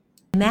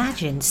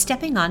Imagine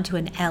stepping onto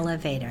an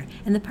elevator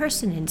and the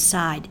person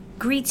inside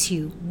greets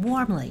you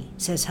warmly,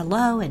 says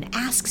hello, and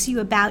asks you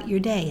about your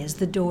day as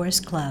the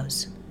doors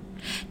close.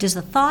 Does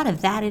the thought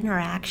of that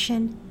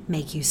interaction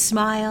make you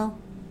smile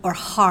or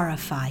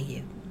horrify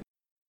you?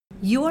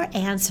 Your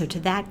answer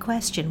to that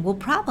question will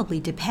probably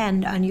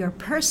depend on your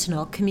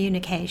personal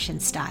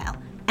communication style,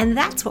 and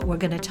that's what we're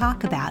going to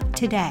talk about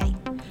today.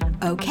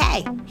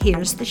 Okay,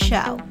 here's the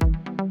show.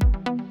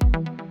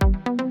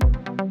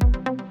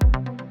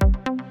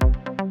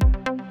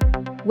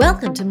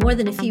 Welcome to More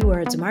Than a Few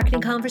Words, a marketing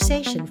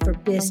conversation for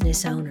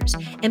business owners.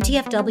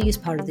 MTFW is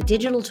part of the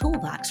Digital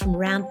Toolbox from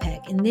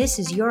Roundpeg, and this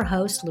is your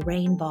host,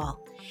 Lorraine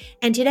Ball.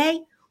 And today,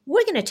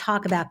 we're going to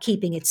talk about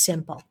keeping it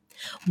simple.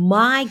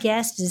 My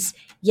guest is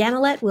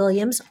Yamilette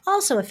Williams,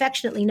 also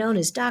affectionately known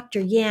as Dr.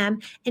 Yam,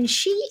 and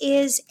she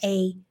is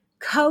a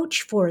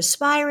coach for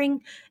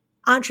aspiring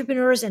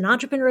entrepreneurs and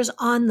entrepreneurs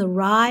on the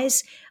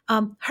rise.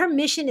 Her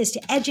mission is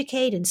to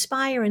educate,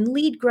 inspire, and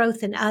lead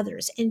growth in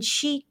others. And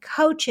she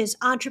coaches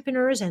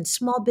entrepreneurs and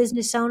small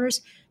business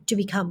owners to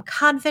become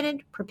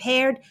confident,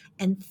 prepared,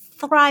 and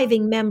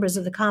thriving members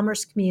of the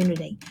commerce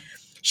community.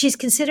 She's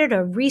considered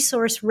a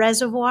resource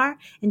reservoir,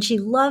 and she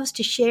loves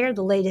to share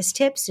the latest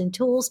tips and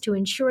tools to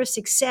ensure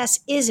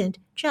success isn't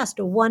just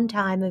a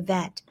one-time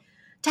event.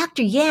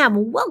 Dr.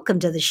 Yam, welcome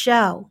to the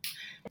show.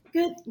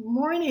 Good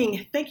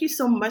morning. Thank you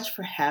so much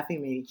for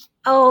having me.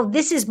 Oh,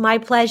 this is my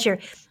pleasure.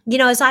 You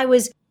know, as I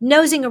was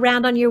nosing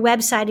around on your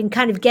website and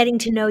kind of getting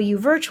to know you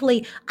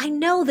virtually, I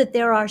know that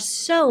there are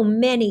so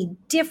many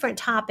different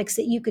topics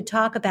that you could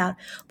talk about.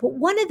 But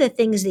one of the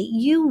things that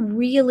you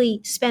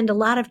really spend a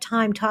lot of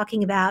time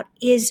talking about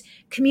is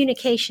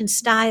communication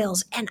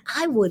styles. And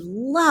I would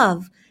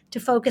love to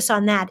focus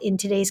on that in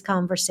today's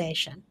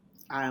conversation.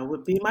 It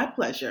would be my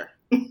pleasure.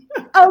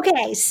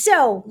 Okay,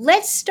 so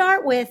let's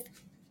start with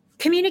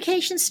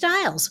communication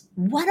styles.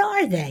 What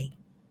are they?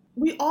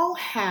 We all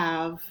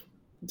have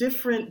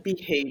different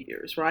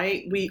behaviors,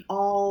 right? We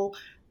all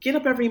get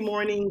up every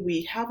morning,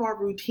 we have our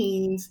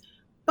routines,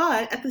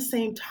 but at the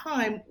same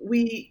time,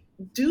 we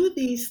do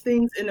these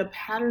things in a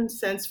pattern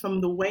sense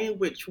from the way in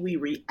which we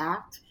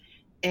react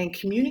and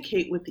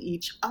communicate with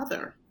each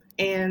other.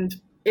 And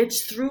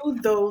it's through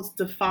those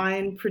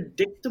defined,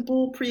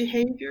 predictable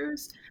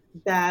behaviors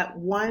that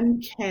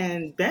one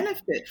can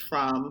benefit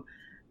from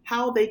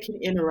how they can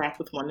interact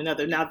with one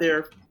another. Now,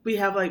 we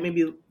have like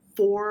maybe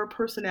 4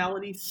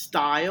 personality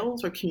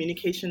styles or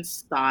communication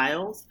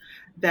styles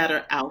that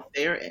are out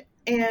there,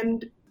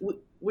 and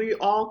we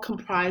all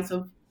comprise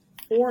of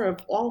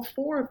all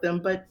four of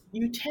them, but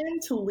you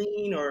tend to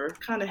lean or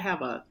kind of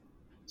have a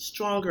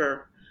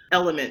stronger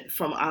element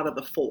from out of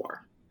the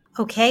 4.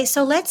 Okay,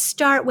 so let's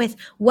start with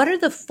what are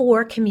the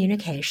 4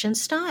 communication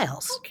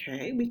styles?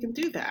 Okay, we can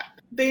do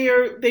that.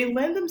 They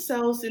lend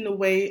themselves in the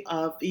way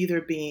of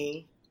either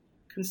being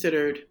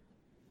considered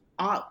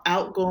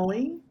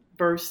outgoing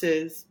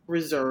versus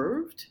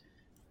reserved,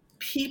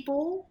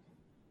 people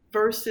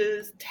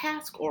versus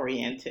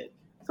task-oriented.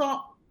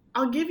 So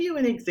I'll give you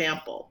an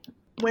example.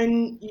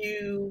 When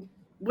you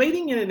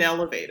waiting in an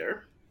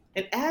elevator,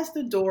 and as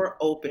the door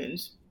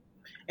opens,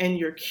 and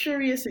you're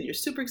curious and you're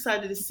super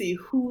excited to see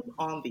who's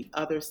on the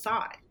other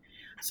side.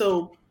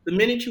 So the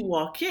minute you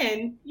walk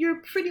in,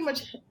 you're pretty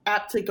much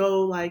apt to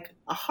go like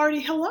a hearty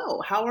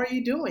hello, how are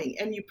you doing?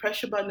 And you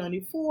press your button on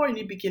your 4 and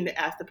you begin to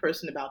ask the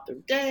person about their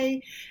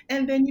day.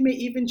 And then you may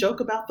even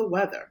joke about the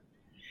weather.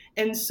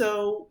 And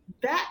so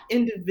that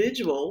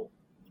individual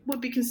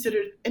would be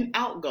considered an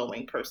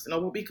outgoing person,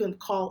 or what we can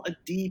call a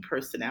D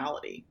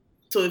personality.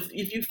 So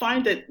if you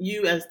find that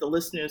you, as the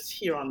listeners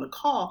here on the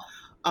call,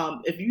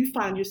 if you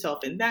find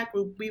yourself in that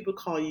group, we would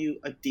call you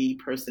a D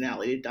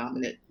personality, a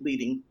dominant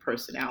leading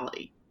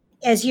personality.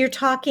 As you're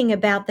talking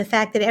about the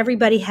fact that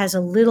everybody has a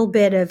little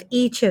bit of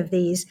each of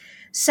these,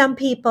 some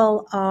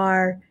people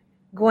are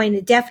going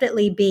to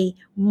definitely be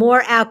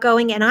more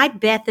outgoing. And I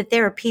bet that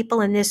there are people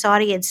in this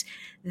audience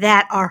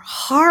that are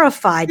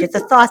horrified at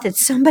the thought that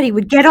somebody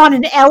would get on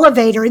an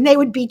elevator and they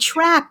would be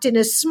trapped in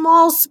a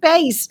small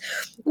space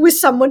with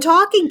someone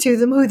talking to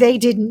them who they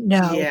didn't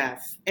know.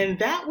 Yes. And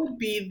that would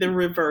be the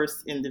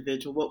reverse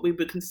individual, what we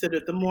would consider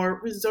the more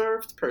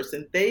reserved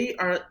person. They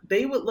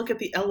would look at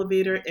the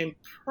elevator and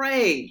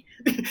pray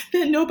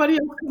that nobody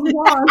else comes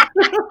on.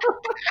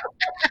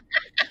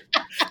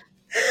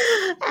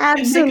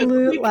 Absolutely.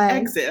 And make a quick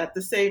exit at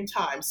the same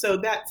time. So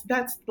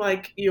that's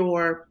like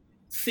your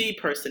C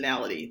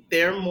personality.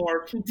 They're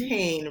more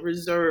contained,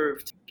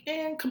 reserved,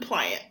 and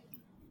compliant.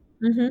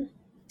 Mm-hmm.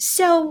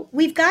 So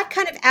we've got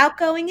kind of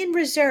outgoing and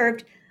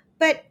reserved,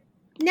 but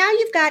now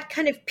you've got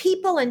kind of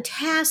people and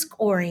task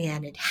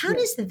oriented. How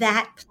does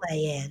that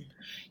play in?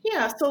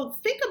 Yeah, so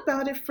think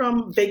about it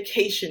from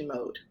vacation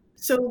mode.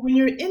 So when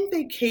you're in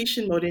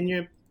vacation mode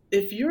and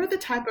if you're the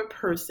type of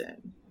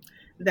person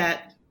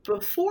that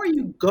before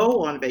you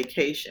go on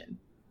vacation,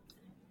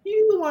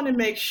 you want to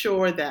make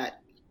sure that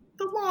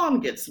the lawn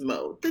gets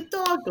mowed, the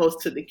dog goes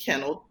to the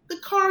kennel, the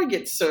car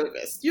gets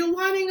serviced. You're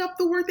lining up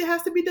the work that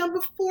has to be done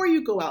before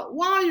you go out,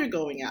 while you're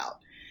going out.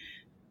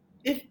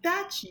 If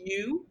that's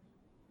you,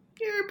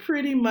 you're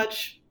pretty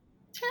much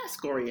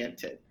task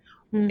oriented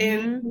and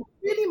Mm-hmm.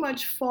 pretty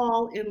much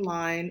fall in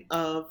line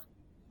of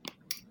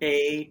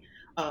a,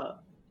 a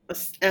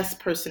S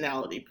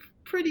personality,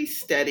 pretty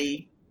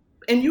steady.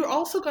 And you're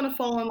also going to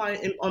fall in line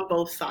on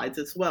both sides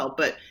as well,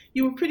 but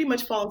you will pretty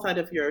much fall inside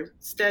of your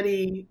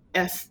steady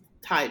S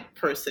type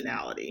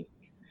personality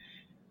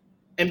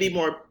and be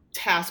more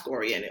task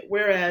oriented.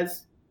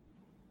 Whereas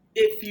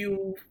if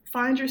you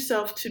find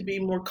yourself to be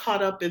more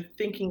caught up in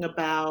thinking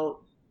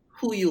about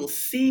who you'll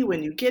see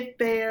when you get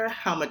there,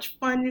 how much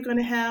fun you're going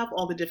to have,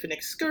 all the different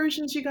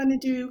excursions you're going to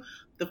do,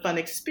 the fun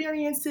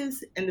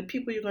experiences, and the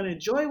people you're going to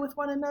enjoy with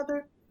one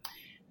another,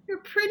 you're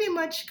pretty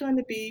much going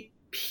to be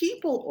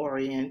people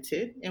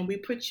oriented. And we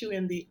put you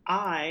in the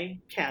I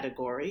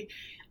category,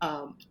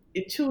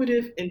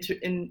 intuitive,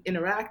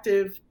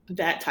 interactive,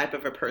 that type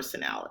of a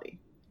personality.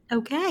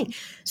 Okay.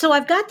 So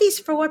I've got these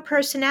four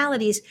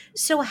personalities.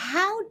 So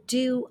how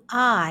do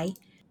I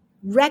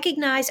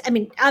recognize? I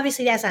mean,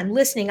 obviously, as I'm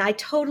listening, I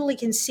totally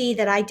can see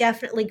that I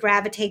definitely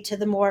gravitate to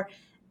the more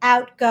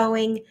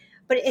outgoing,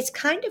 but it's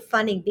kind of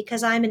funny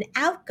because I'm an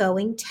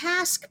outgoing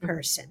task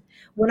person.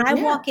 When I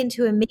Yeah. walk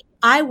into a meeting,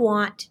 I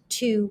want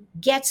to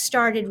get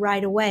started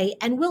right away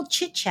and we'll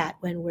chit chat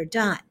when we're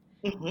done.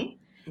 Hmm.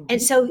 And Hmm.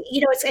 so,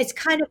 it's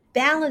kind of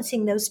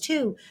balancing those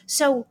two.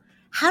 So,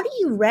 how do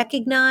you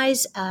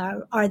recognize?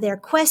 Are there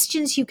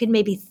questions you can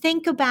maybe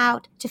think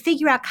about to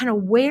figure out kind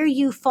of where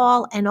you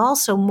fall, and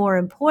also, more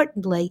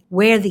importantly,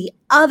 where the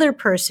other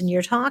person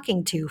you're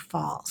talking to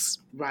falls?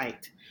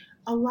 Right.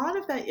 A lot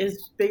of that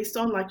is based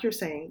on, like you're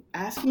saying,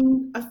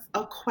 asking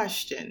a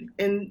question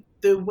and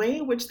the way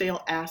in which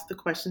they'll ask the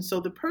question. So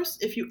the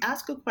person, if you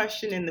ask a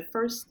question and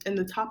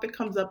the topic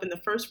comes up and the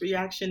first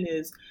reaction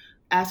is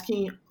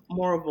asking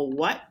more of a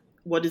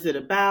what is it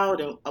about,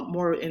 and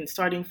more in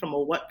starting from a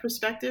what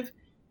perspective,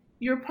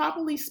 you're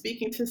probably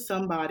speaking to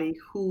somebody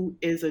who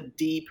is a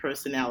D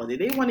personality.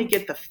 They want to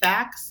get the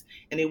facts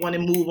and they want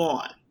to move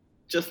on,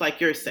 just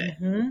like you're saying,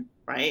 Mm-hmm.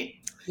 right?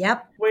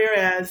 Yep.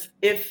 Whereas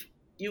if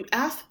you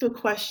ask the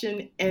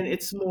question and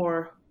it's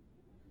more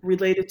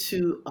related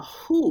to a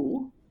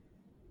who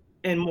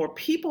and more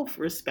people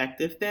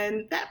perspective,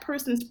 then that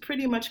person's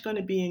pretty much going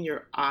to be in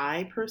your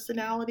I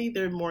personality.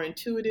 They're more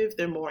intuitive,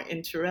 they're more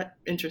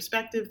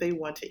introspective, they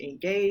want to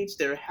engage,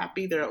 they're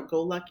happy, they're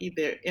go lucky,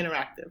 they're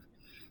interactive.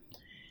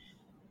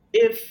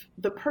 If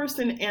the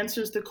person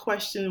answers the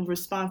question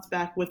response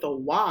back with a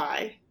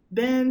why,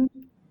 then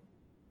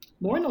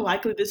more than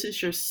likely this is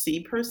your C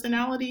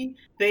personality.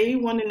 They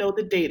want to know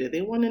the data,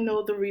 they want to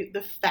know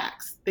the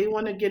facts, they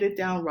want to get it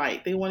down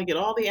right, they want to get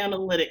all the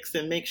analytics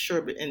and make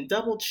sure and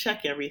double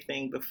check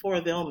everything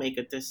before they'll make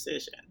a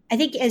decision. I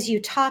think as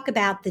you talk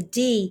about the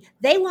D,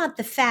 they want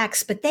the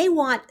facts, but they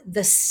want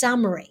the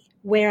summary.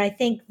 Where I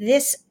think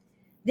this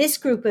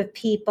group of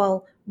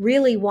people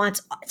really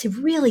wants to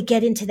really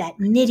get into that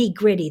nitty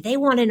gritty. They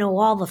want to know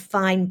all the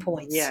fine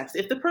points. Yes,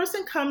 if the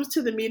person comes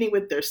to the meeting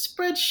with their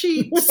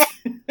spreadsheets,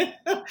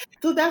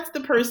 so that's the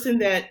person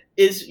that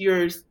is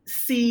your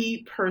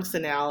C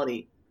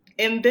personality.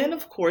 And then,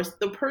 of course,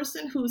 the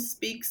person who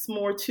speaks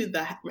more to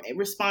the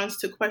responds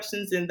to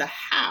questions in the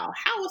how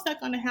is that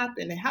going to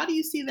happen? And how do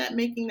you see that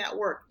making that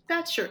work?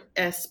 That's your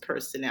S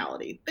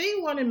personality. They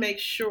want to make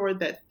sure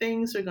that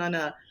things are going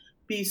to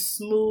be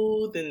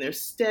smooth and they're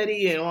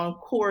steady and on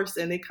course.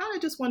 And they kind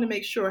of just want to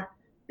make sure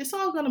it's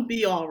all going to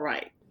be all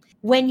right.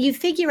 When you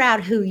figure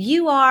out who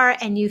you are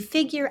and you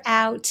figure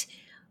out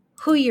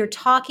who you're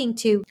talking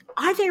to,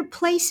 are there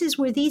places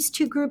where these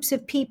two groups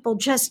of people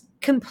just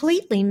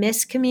completely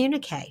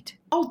miscommunicate?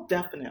 Oh,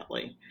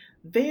 definitely.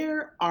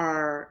 There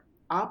are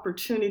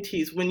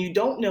opportunities when you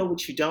don't know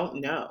what you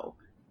don't know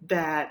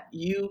that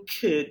you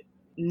could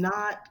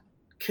not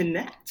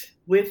connect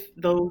with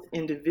those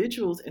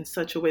individuals in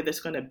such a way that's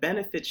going to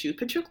benefit you,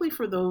 particularly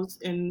for those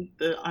in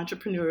the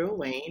entrepreneurial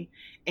lane,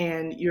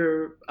 and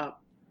you're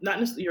not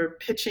necessarily you're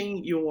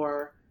pitching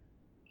your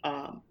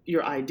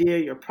idea,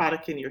 your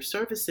product, and your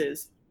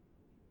services.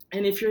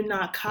 And if you're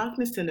not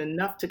cognizant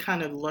enough to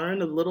kind of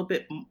learn a little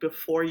bit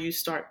before you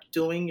start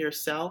doing your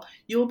sell,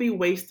 you'll be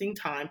wasting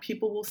time.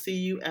 People will see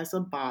you as a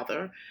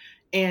bother,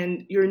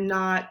 and you're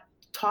not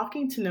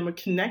talking to them or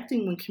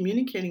connecting when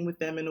communicating with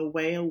them in a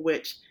way in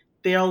which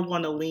they'll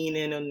want to lean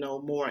in and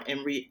know more and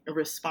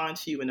respond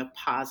to you in a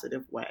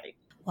positive way.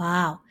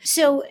 Wow.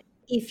 So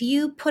if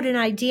you put an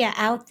idea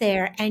out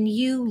there and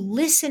you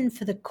listen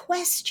for the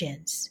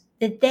questions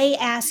that they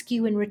ask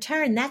you in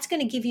return, that's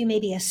going to give you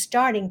maybe a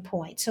starting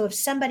point. So if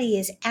somebody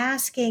is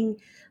asking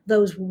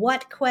those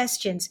what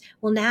questions,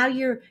 well, now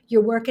you're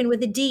working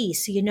with a D,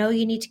 so you know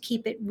you need to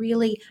keep it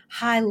really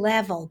high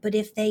level. But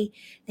if they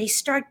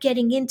start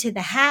getting into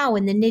the how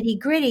and the nitty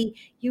gritty,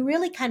 you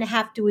really kind of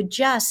have to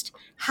adjust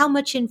how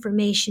much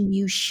information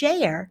you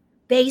share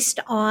based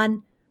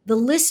on the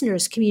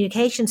listener's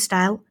communication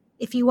style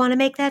if you want to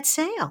make that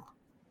sale.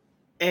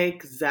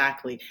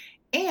 Exactly.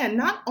 And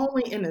not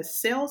only in a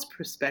sales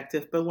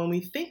perspective, but when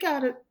we think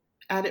at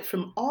it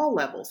from all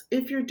levels,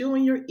 if you're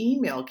doing your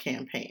email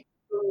campaign,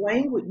 the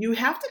language, you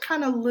have to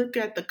kind of look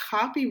at the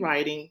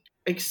copywriting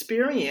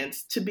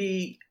experience to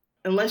be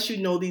unless you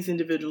know these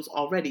individuals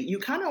already. You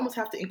kind of almost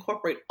have to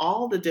incorporate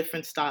all the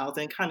different styles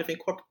and kind of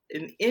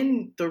incorporate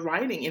in the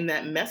writing, in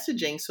that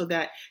messaging, so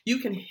that you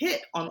can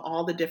hit on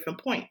all the different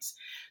points.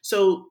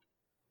 So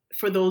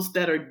for those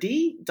that are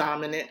D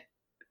dominant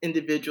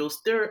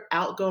individuals, they're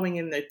outgoing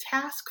in their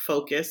task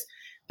focus.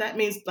 That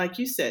means, like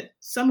you said,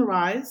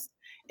 summarize.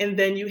 And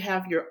then you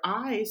have your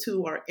I's,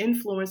 who are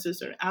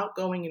influencers or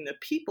outgoing in the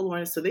people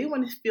oriented. So they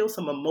want to feel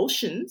some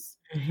emotions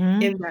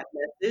in that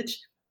message.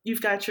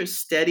 You've got your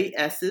steady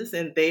S's,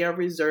 and they are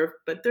reserved,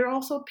 but they're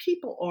also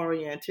people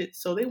oriented.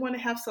 So they want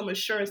to have some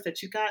assurance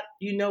that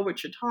you know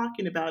what you're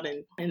talking about,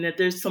 and that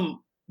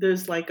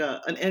there's like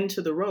an end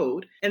to the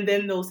road. And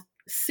then those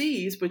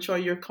C's, which are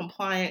your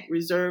compliant,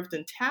 reserved,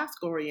 and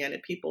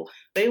task-oriented people,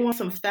 they want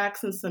some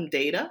facts and some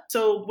data.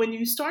 So when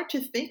you start to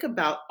think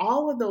about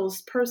all of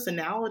those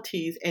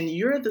personalities, and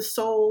you're the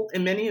sole,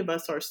 and many of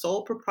us are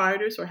sole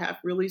proprietors or have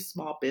really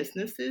small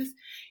businesses,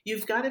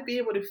 you've got to be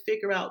able to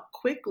figure out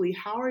quickly,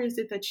 how is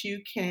it that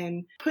you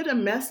can put a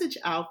message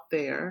out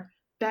there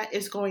that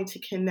is going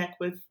to connect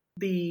with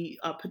the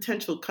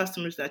potential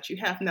customers that you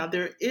have. Now,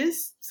 there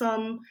is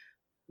some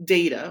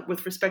data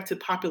with respect to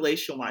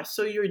population-wise.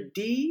 So your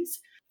Ds,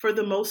 for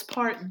the most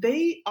part,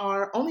 they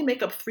only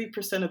make up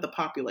 3% of the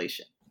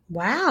population.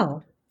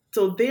 Wow.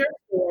 So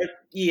therefore,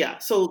 yeah.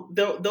 So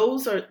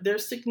they're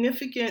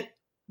significant.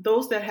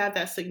 Those that have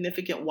that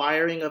significant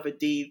wiring of a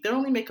D, they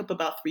only make up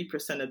about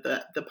 3% of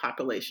the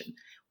population.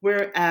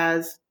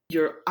 Whereas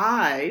your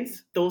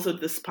Is, those are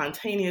the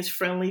spontaneous,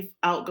 friendly,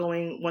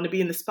 outgoing, want to be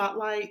in the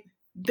spotlight,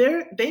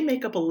 they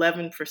make up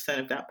 11%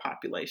 of that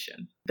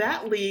population.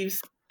 That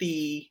leaves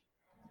the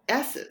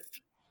S's,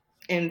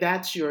 and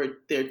that's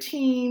their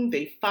team.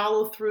 They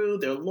follow through,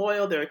 they're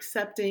loyal, they're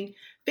accepting.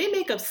 They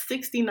make up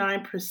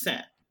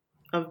 69%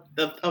 of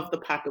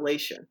the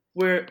population.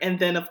 And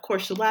then of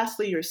course,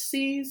 lastly, your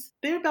C's,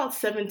 they're about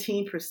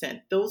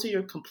 17%. Those are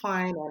your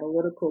compliant,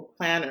 analytical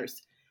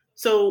planners.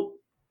 So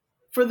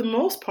for the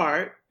most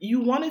part, you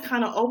want to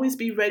kind of always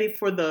be ready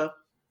for the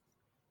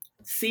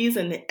C's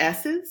and the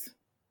S's,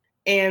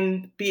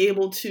 and be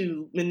able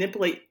to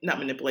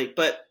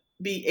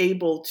be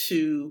able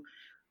to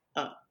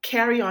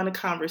carry on a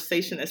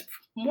conversation. As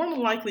more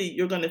than likely,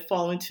 you're going to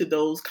fall into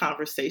those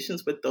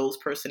conversations with those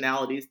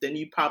personalities than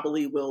you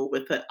probably will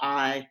with an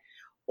I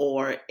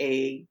or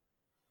a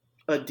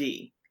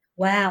D.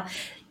 Wow.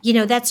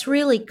 That's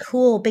really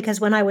cool, because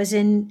when I was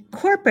in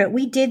corporate,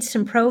 we did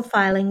some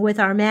profiling with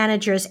our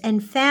managers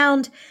and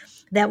found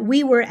that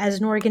we were, as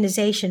an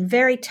organization,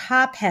 very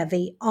top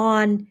heavy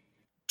on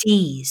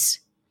Ds,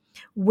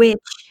 which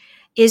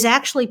is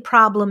actually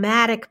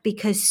problematic,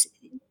 because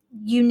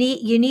you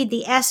need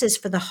the S's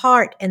for the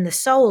heart and the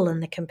soul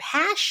and the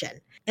compassion.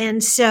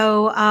 And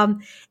so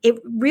it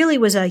really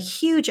was a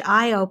huge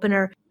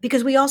eye-opener,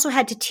 because we also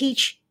had to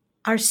teach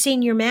our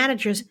senior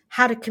managers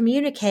how to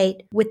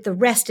communicate with the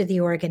rest of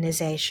the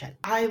organization.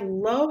 I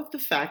love the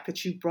fact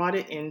that you brought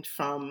it in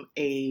from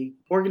an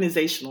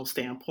organizational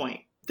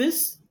standpoint.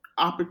 This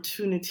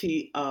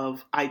opportunity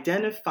of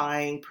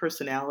identifying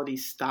personality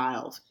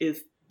styles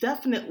is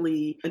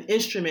definitely an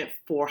instrument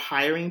for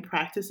hiring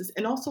practices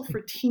and also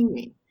for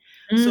teaming.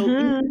 Mm-hmm. So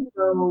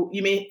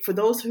even though for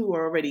those who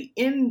are already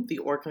in the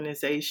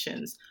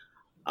organizations,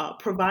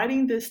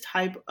 providing this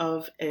type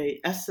of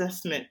a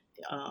assessment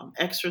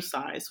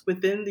exercise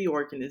within the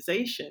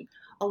organization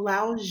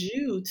allows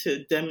you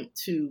to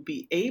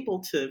be able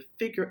to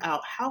figure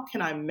out, how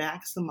can I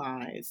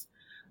maximize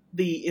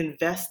the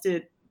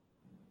invested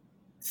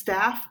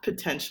staff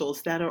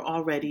potentials that are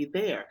already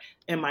there?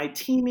 Am I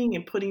teaming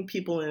and putting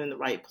people in the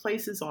right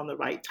places on the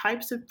right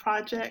types of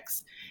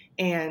projects?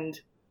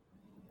 And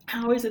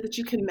how is it that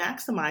you can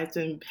maximize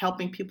in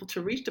helping people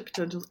to reach the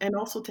potentials, and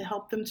also to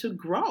help them to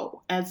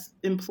grow as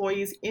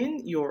employees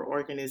in your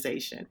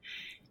organization?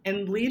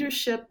 And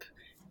leadership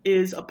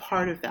is a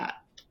part of that.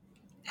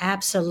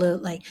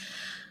 Absolutely.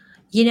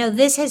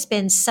 This has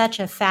been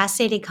such a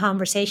fascinating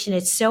conversation.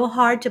 It's so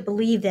hard to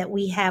believe that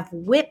we have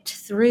whipped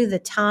through the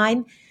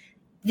time.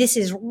 This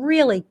is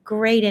really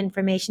great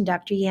information,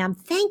 Dr. Yam.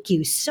 Thank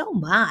you so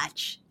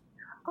much.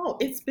 Oh,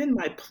 it's been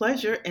my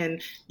pleasure.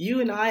 And you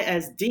and I,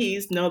 as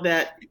Ds, know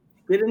that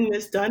getting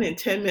this done in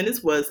 10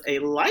 minutes was a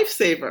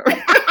lifesaver.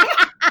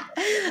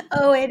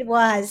 Oh, it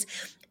was.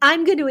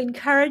 I'm going to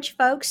encourage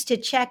folks to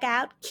check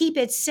out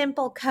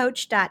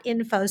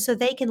keepitsimplecoach.info so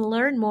they can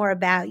learn more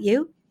about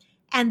you.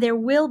 And there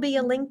will be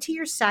a link to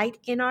your site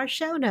in our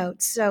show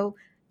notes. So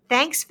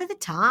thanks for the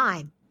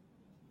time.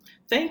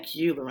 Thank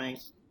you, Lorraine.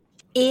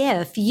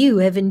 If you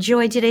have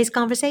enjoyed today's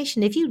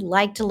conversation, if you'd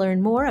like to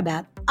learn more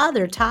about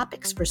other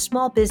topics for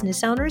small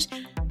business owners,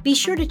 be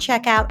sure to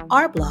check out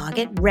our blog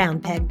at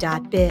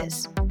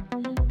roundpeg.biz.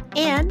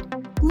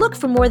 And look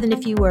for More Than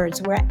a Few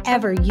Words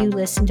wherever you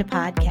listen to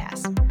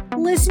podcasts.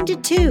 Listen to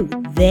two.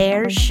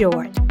 They're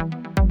short.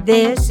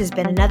 This has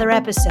been another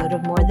episode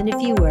of More Than a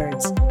Few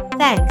Words.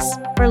 Thanks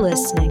for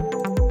listening.